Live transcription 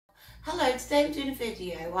Hello, today I'm doing a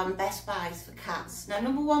video on best buys for cats. Now,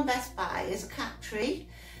 number one best buy is a cat tree.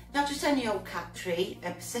 Not just any old cat tree, a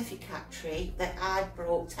Pacific cat tree that I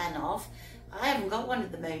brought 10 of. I haven't got one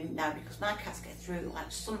at the moment now because my cats get through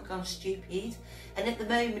like something gone stupid. And at the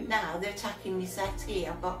moment now, they're attacking my settee.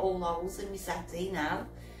 I've got all holes in my settee now.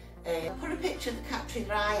 I put a picture of the cat tree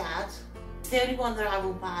that I had. It's the only one that I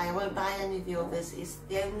will buy. I won't buy any of the others. It's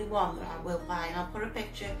the only one that I will buy. And I'll put a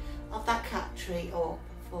picture of that cat tree up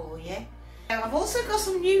for you. Now, I've also got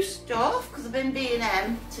some new stuff because I've been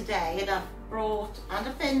B&M today and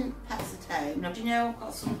I've been Pets at Home. Now, do you know I've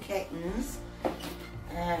got some kittens?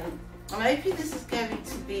 I'm hoping this is going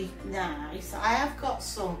to be nice. I have got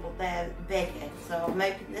some, but they're bigger, so I'm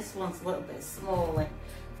hoping this one's a little bit smaller.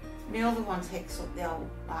 My other one takes up the old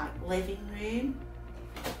living room.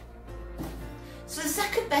 So the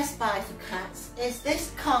second best buy for cats is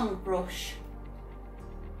this Kong brush.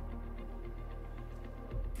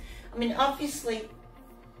 I mean, obviously,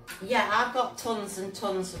 yeah, I've got tons and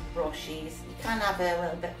tons of brushes. You can have a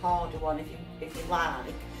little bit harder one if you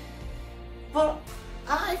like. But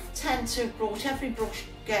I tend to have brought every brush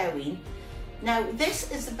going. Now,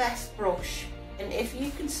 this is the best brush. And if you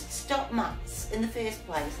can stop mats in the first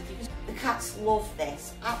place, the cats love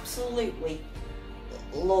this, absolutely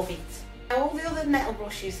love it. Now, all the other metal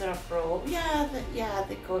brushes that I've brought, yeah,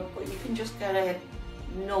 they're good, but you can just get a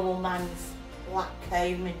normal man's black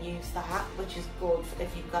comb and use that, which is good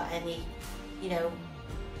if you've got any, you know,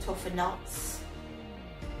 tougher knots.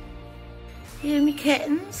 Here are my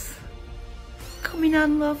kittens, coming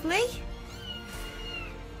on lovely.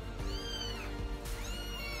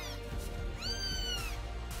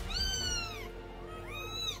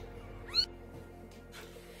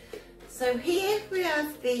 So here we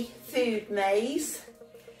have the food maze.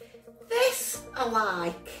 This I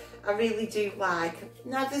like. I really do like.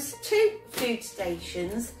 Now there's two food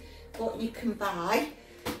stations what you can buy.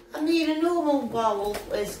 I mean, a normal bowl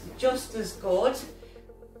is just as good,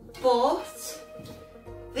 but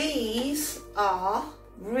these are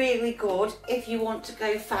really good if you want to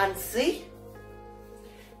go fancy.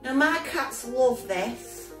 Now my cats love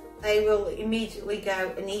this. They will immediately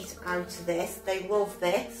go and eat out of this. They love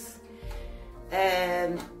this.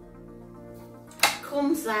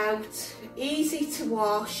 Comes out easy to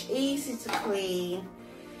wash, easy to clean,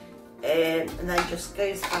 and then just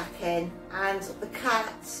goes back in, and the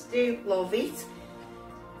cats do love it.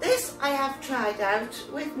 This I have tried out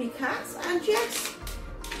with my cats, and yes,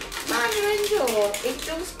 mine are indoor. It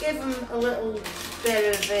does give them a little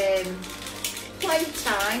bit of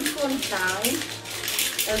playtime, fun time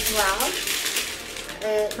as well.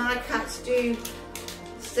 My cats do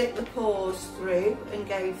stick the paws through and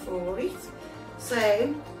go for it.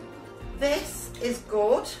 So this is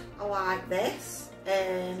good. I like this.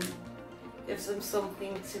 Gives them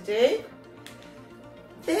something to do.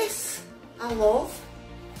 This I love.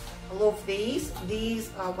 I love these. These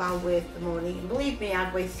are well worth the money. And believe me,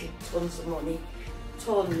 I've wasted tons of money.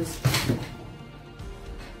 Tons.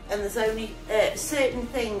 And there's only certain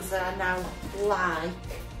things that I now like.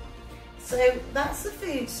 So that's the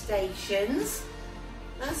food stations.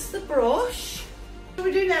 That's the brush. What do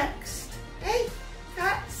we do next? Hey,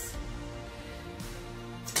 cats.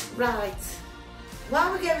 Right.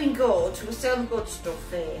 While we're going good, we're still on the good stuff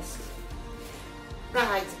first.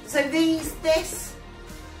 Right. So this,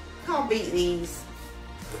 can't beat these.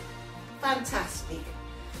 Fantastic.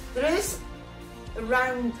 There is a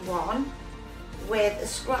round one with a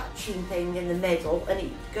scratching thing in the middle, and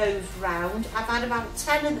it goes round. I've had about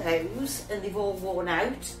 10 of those, and they've all worn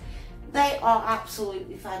out. They are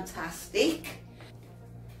absolutely fantastic.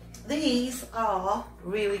 These are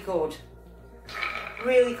really good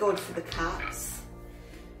for the cats.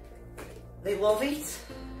 They love it.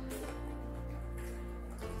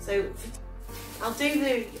 So I'll do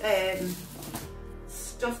the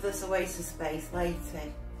stuff that's a waste of space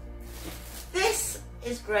later. This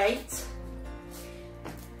is great.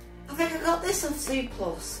 I think I got this on Zoo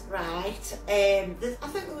Plus, right? I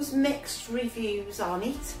think there was mixed reviews on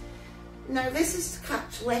it. Now this is to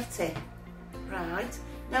catch litter, right?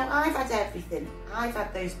 Now I've had everything. I've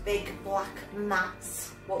had those big black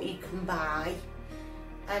mats, what you can buy,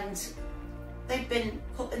 and they've been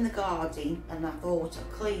put in the garden, and I thought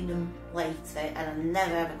I'd clean them later, and I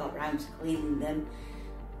never ever got round to cleaning them.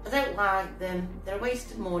 I don't like them, they're a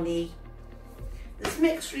waste of money. There's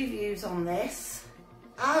mixed reviews on this.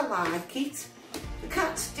 I like it. The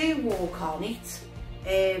cats do walk on it.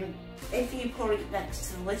 If you put it next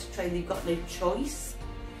to the litter tray, you've got no choice.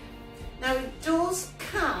 Now it does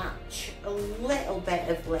catch a little bit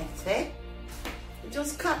of litter. It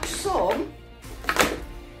does catch some,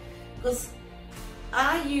 because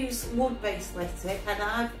I use wood-based litter, and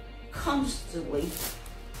I've constantly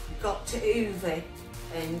got to hoover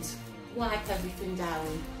and wipe everything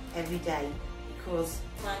down every day because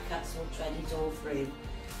my cats will tread it all through.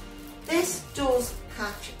 This does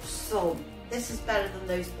catch some. This is better than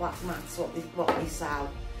those black mats what they sell.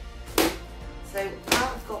 So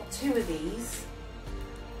I've got 2 of these.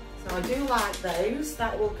 So I do like those.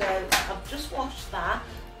 That will go. I've just washed that.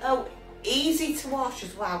 Oh, easy to wash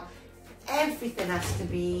as well. Everything has to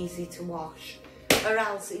be easy to wash, or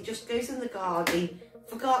else it just goes in the garden,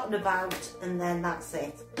 forgotten about, and then that's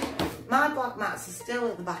it. My black mats are still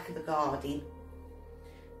at the back of the garden.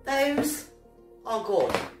 Those are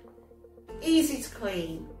good. Easy to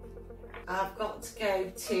clean. I've got to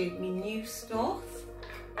go to my new stuff.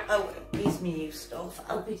 Oh, here's my new stuff.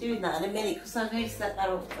 I'll be doing that in a minute because I'm going to set that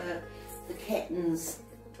up for the kittens.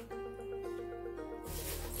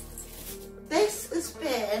 This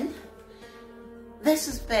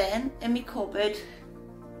has been in my cupboard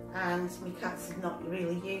and my cats have not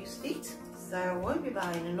really used it, so I won't be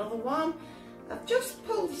buying another one. I've just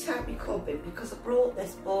pulled it out of my cupboard because I brought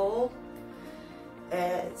this ball.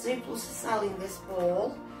 Zooplus is selling this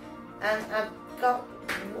ball, and I've got,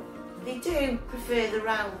 they do prefer the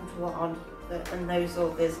round one and those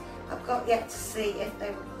others. I've got yet to see if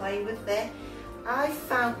they will play with it. I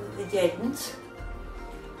found that they didn't.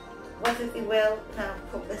 Whether they will now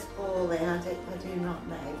put this ball in, I do not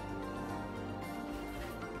know.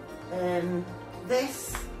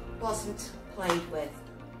 This wasn't played with.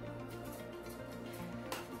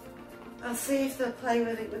 I'll see if they'll play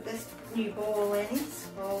with it with this new ball in it.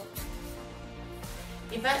 Or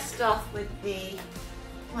you best off with the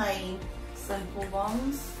plain, simple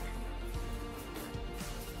ones.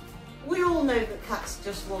 We all know that cats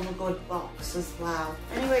just love a good box as well.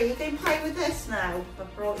 Anyway, you can play with this now.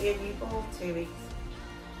 I've brought you a new ball to it.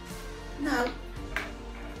 No.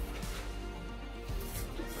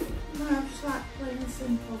 No, I just like plain and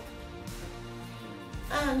simple.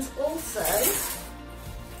 And also, I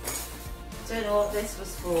don't know what this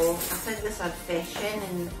was for. I think this had fish in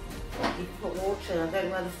and you can put water in. I don't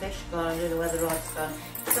know where the fish gone, I don't know where the rod's gone.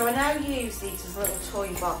 So I now use these as a little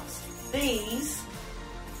toy box. These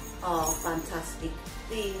are fantastic.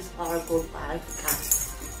 These are a good buy for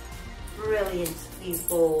cats. Brilliant, these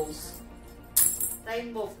balls.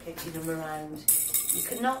 They love kicking them around. You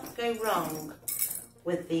cannot go wrong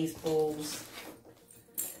with these balls.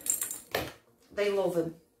 They love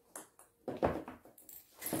them.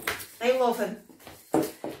 They love them.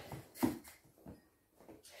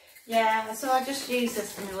 Yeah, so I just use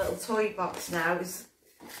this in a little toy box now. It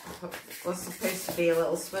was supposed to be a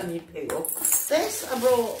little swimming pool. This I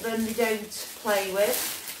brought them, they don't play with.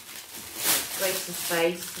 Waste of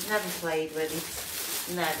space. Never played with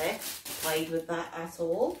it. Never played with that at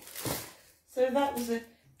all. So that was a...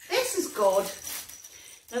 This is good.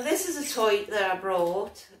 Now this is a toy that I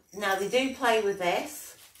brought. Now they do play with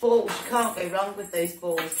this. Balls, you can't go wrong with those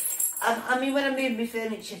balls. I mean, when I move my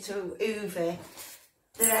furniture to Hoover,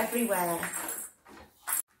 they're everywhere.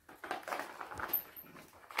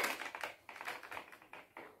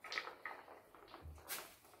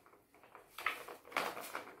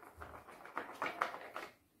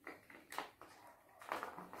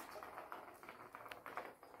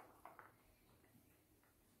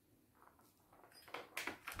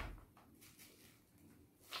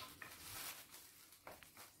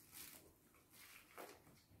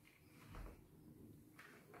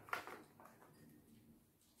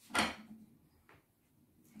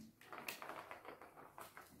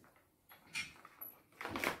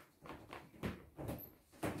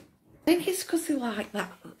 I think it's because they like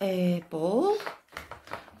that ball.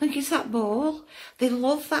 I think it's that ball. They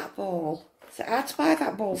love that ball. So I had to buy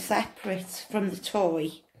that ball separate from the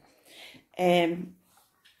toy.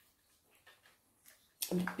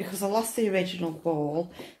 Because I lost the original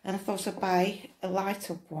ball and I thought I'd buy a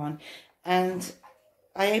light up one. And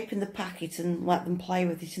I opened the packet and let them play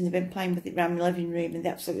with it, and they've been playing with it around my living room and they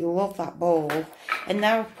absolutely love that ball. And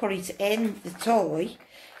now I've put it in the toy.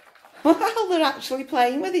 Well, they're actually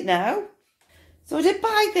playing with it now. So I did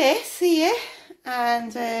buy this here,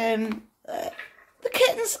 and the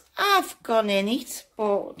kittens have gone in it,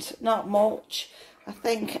 but not much. I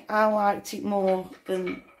think I liked it more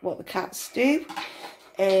than what the cats do.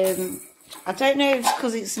 I don't know if it's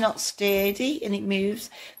because it's not sturdy and it moves,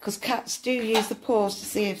 because cats do use the paws to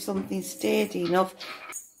see if something's sturdy enough.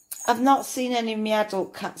 I've not seen any of my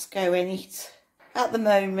adult cats go in it. At the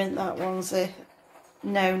moment, that one's a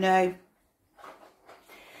no.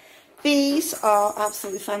 These are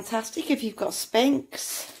absolutely fantastic if you've got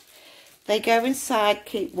Sphinx. They go inside,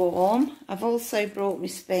 keep warm. I've also brought my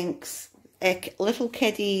Sphinx a little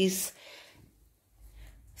kiddie's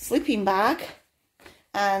sleeping bag,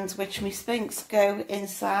 and which my Sphinx go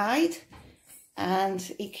inside, and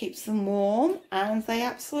he keeps them warm, and they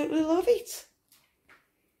absolutely love it.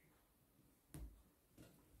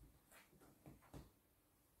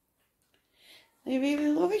 They really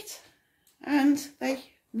love it, and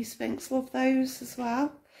my Sphinx love those as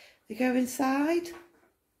well. They go inside.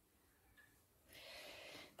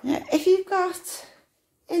 Now, if you've got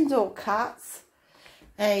indoor cats,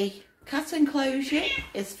 a cat enclosure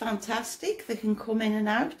is fantastic. They can come in and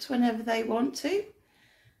out whenever they want to,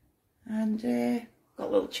 and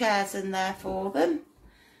got little chairs in there for them,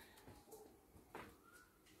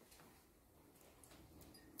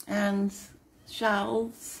 and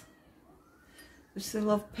shelves which they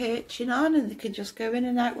love perching on, and they can just go in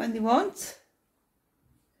and out when they want.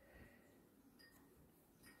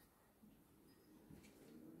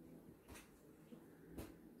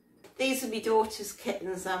 These are my daughter's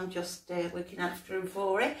kittens. I'm just looking after them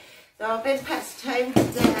for it. So I've been pest home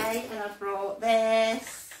today, and I brought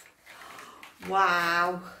this.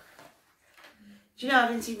 Wow. Do you know, I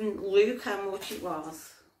didn't even look how much it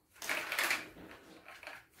was.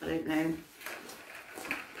 I don't know.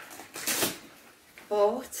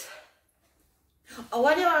 But, oh,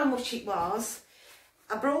 I know how much it was.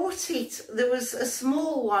 I brought it, there was a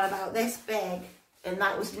small one about this big, and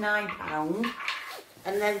that was £9.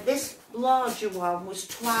 And then this larger one was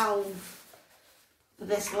 12 for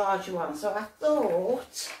this larger one. So I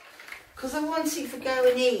thought, because I want it for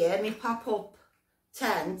going here, my pop-up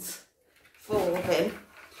tent for him,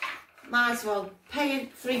 might as well pay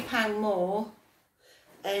 £3 more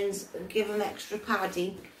and give him extra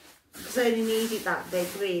padding, because I only needed that big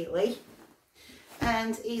really.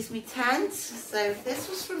 And here's my tent. So this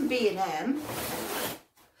was from B&M.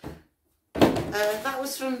 That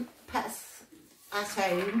was from Pets at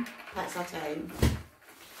Home.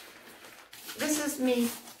 This is me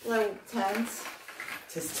little tent.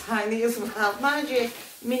 It's tiny as well. Mind you,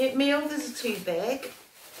 my others are too big.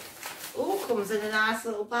 All comes in a nice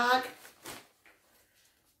little bag.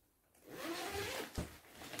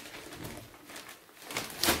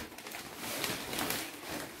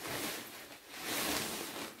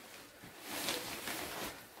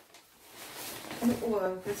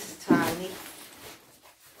 Whoa, this is tiny.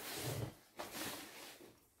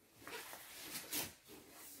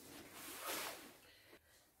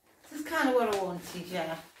 This is kind of what I wanted,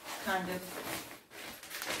 yeah. Kind of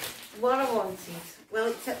what I wanted. Will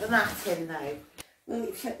it fit the mat in though? Will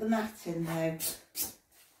it fit the mat in though?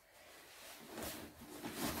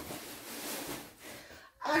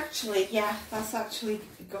 Actually, yeah, that's actually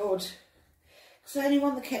good. Because I only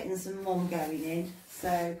want the kittens and mum going in,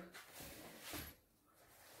 so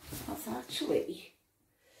that's actually,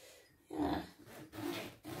 yeah,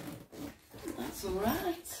 that's all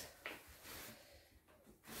right.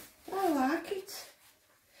 I like it.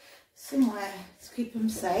 Somewhere to keep them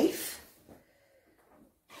safe.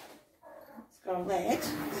 It's got a lid,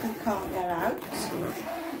 so they can't get out.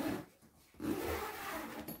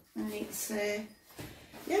 And it's,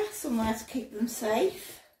 yeah, somewhere to keep them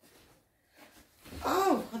safe.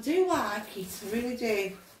 Oh, I do like it, I really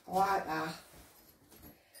do. I like that.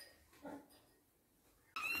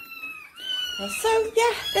 So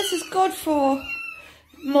yeah, this is good for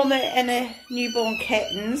mum and her newborn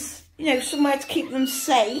kittens. You know, somewhere to keep them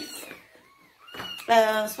safe,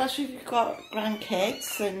 especially if you've got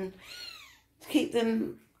grandkids, and to keep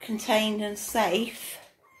them contained and safe,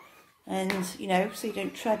 and you know, so you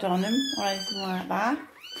don't tread on them or anything like that.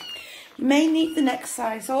 You may need the next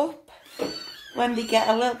size up when they get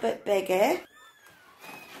a little bit bigger.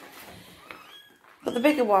 But the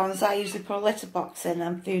bigger ones, I usually put a litter box in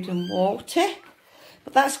and food and water.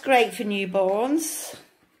 But that's great for newborns.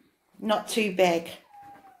 Not too big.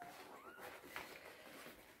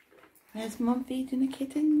 There's mum feeding the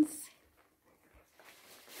kittens.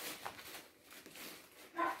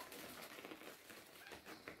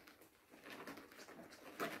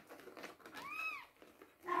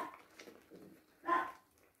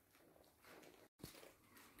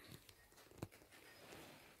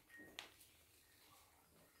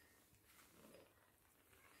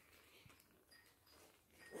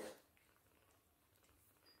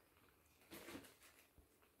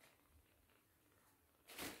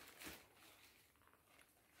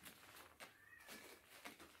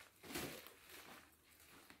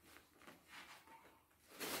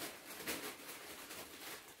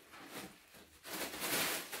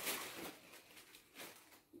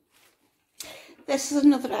 This is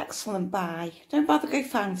another excellent buy. Don't bother go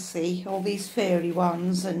fancy, all these furry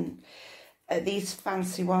ones and these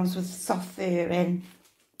fancy ones with soft fur in.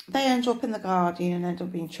 they end up in the garden and end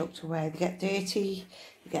up being chucked away. They get dirty,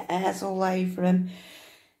 you get hairs all over them.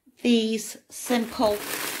 These simple,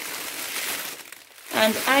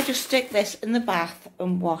 and I just stick this in the bath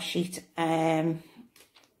and wash it, and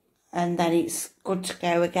then it's good to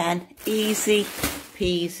go again. Easy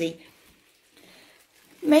peasy.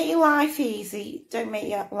 Make your life easy, don't make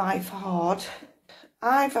your life hard.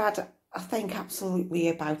 I've had, I think, absolutely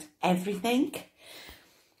about everything.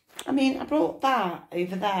 I mean, I brought that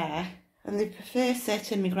over there and they prefer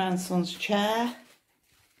sitting in my grandson's chair.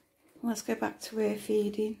 Let's go back to her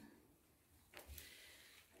feeding.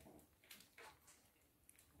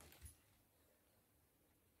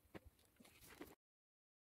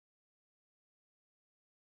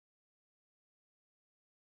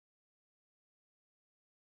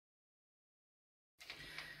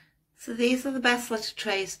 So these are the best litter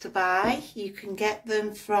trays to buy. You can get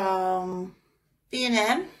them from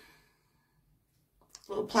B&M.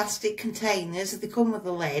 Little plastic containers, they come with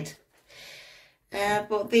a lid.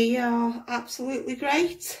 But they are absolutely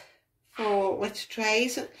great for litter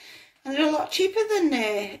trays. And they're a lot cheaper than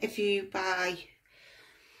if you buy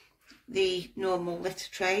the normal litter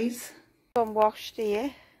trays. Unwashed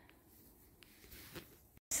here.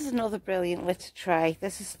 This is another brilliant litter tray.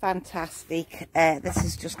 This is fantastic. This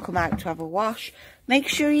has just come out to have a wash. Make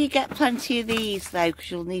sure you get plenty of these though,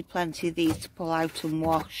 because you'll need plenty of these to pull out and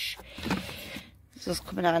wash. This does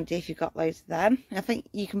come in handy if you've got loads of them. I think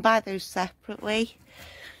you can buy those separately.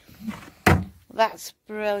 That's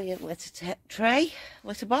brilliant litter tray,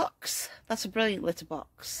 litter box. That's a brilliant litter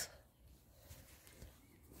box.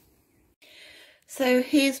 So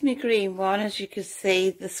here's my green one. As you can see,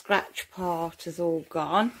 the scratch part is all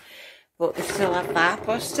gone, but they still have that.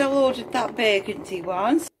 But I still ordered that burgundy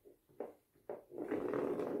one.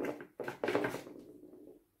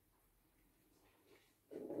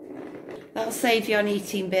 That'll save you on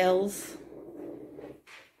eating bills.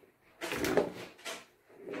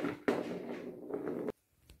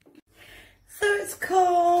 So it's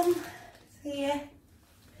calm here.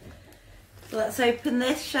 So let's open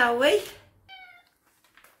this, shall we?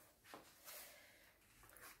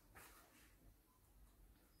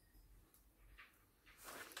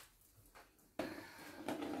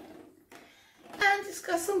 And it's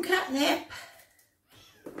got some catnip.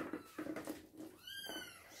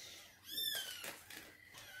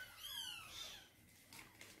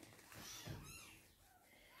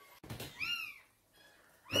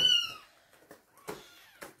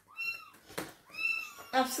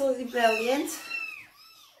 Absolutely brilliant.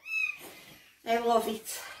 I love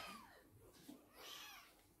it.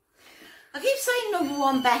 I keep saying number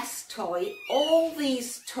one best toy. All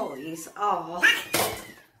these toys are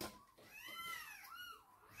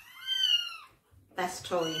best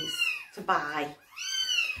toys to buy.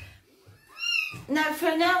 Now for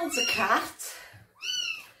an elder cat,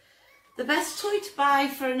 the best toy to buy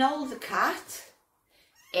for an older cat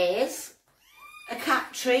is a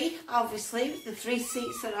cat tree, obviously, with the 3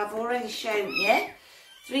 seats that I've already shown you.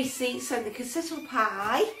 3 seats so they can sit up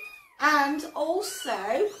high. And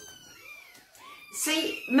also,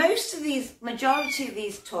 see, majority of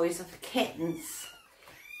these toys are for kittens.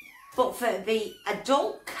 But for the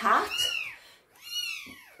adult cat,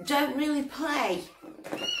 don't really play.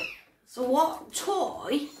 So what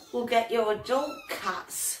toy will get your adult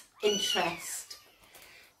cat's interest?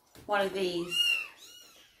 One of these.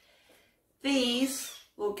 These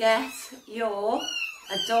will get your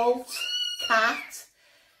adult cat.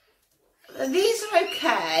 These are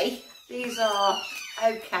okay. These are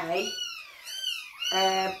okay.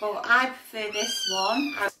 But I prefer this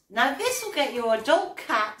one. Now this will get your adult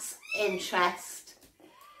cat's interest.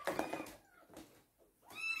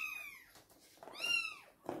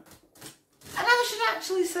 And I should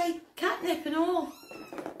actually say catnip and all.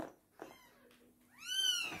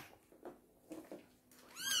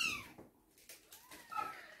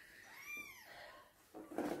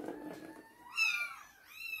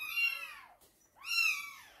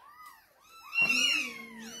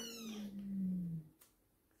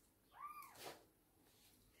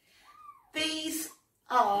 These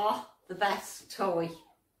are the best toy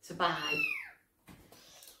to buy.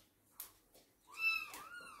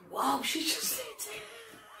 Wow, she just did it.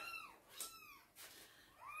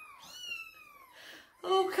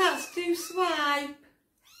 Oh, cats do swipe.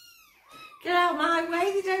 Get out of my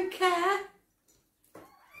way, they don't care.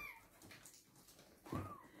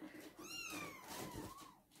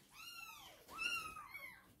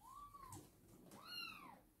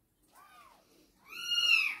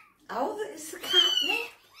 Oh, it's the catnip.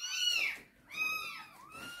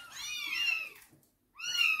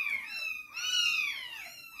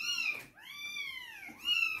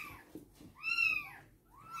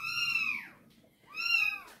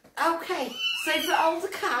 Okay, so for older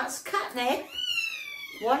cats, catnip,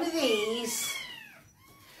 one of these,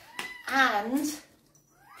 and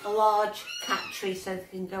a large cat tree so they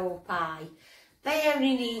can go up high. They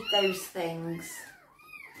only need those things.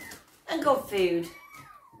 And good food.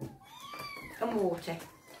 And water.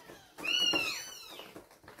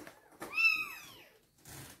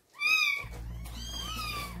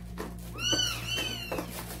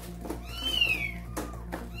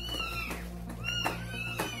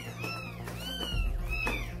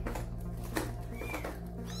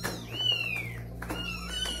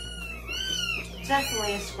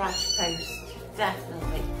 Definitely a scratch post,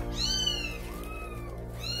 definitely.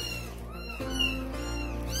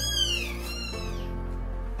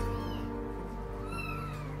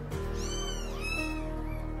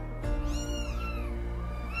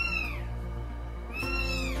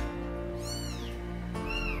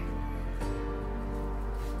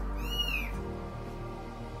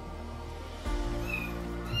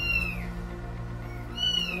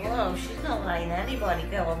 Whoa, she's not letting anybody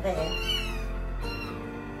go on there.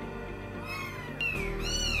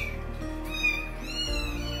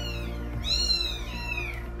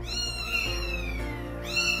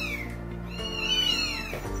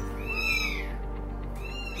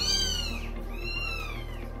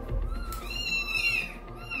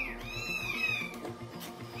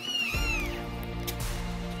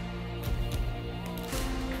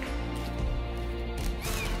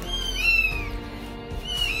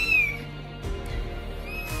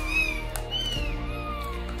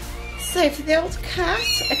 So for the old cat,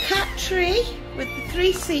 a cat tree with the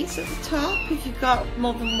 3 seats at the top if you've got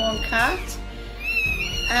more than one cat,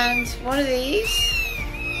 and one of these,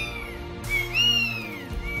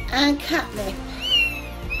 and catnip.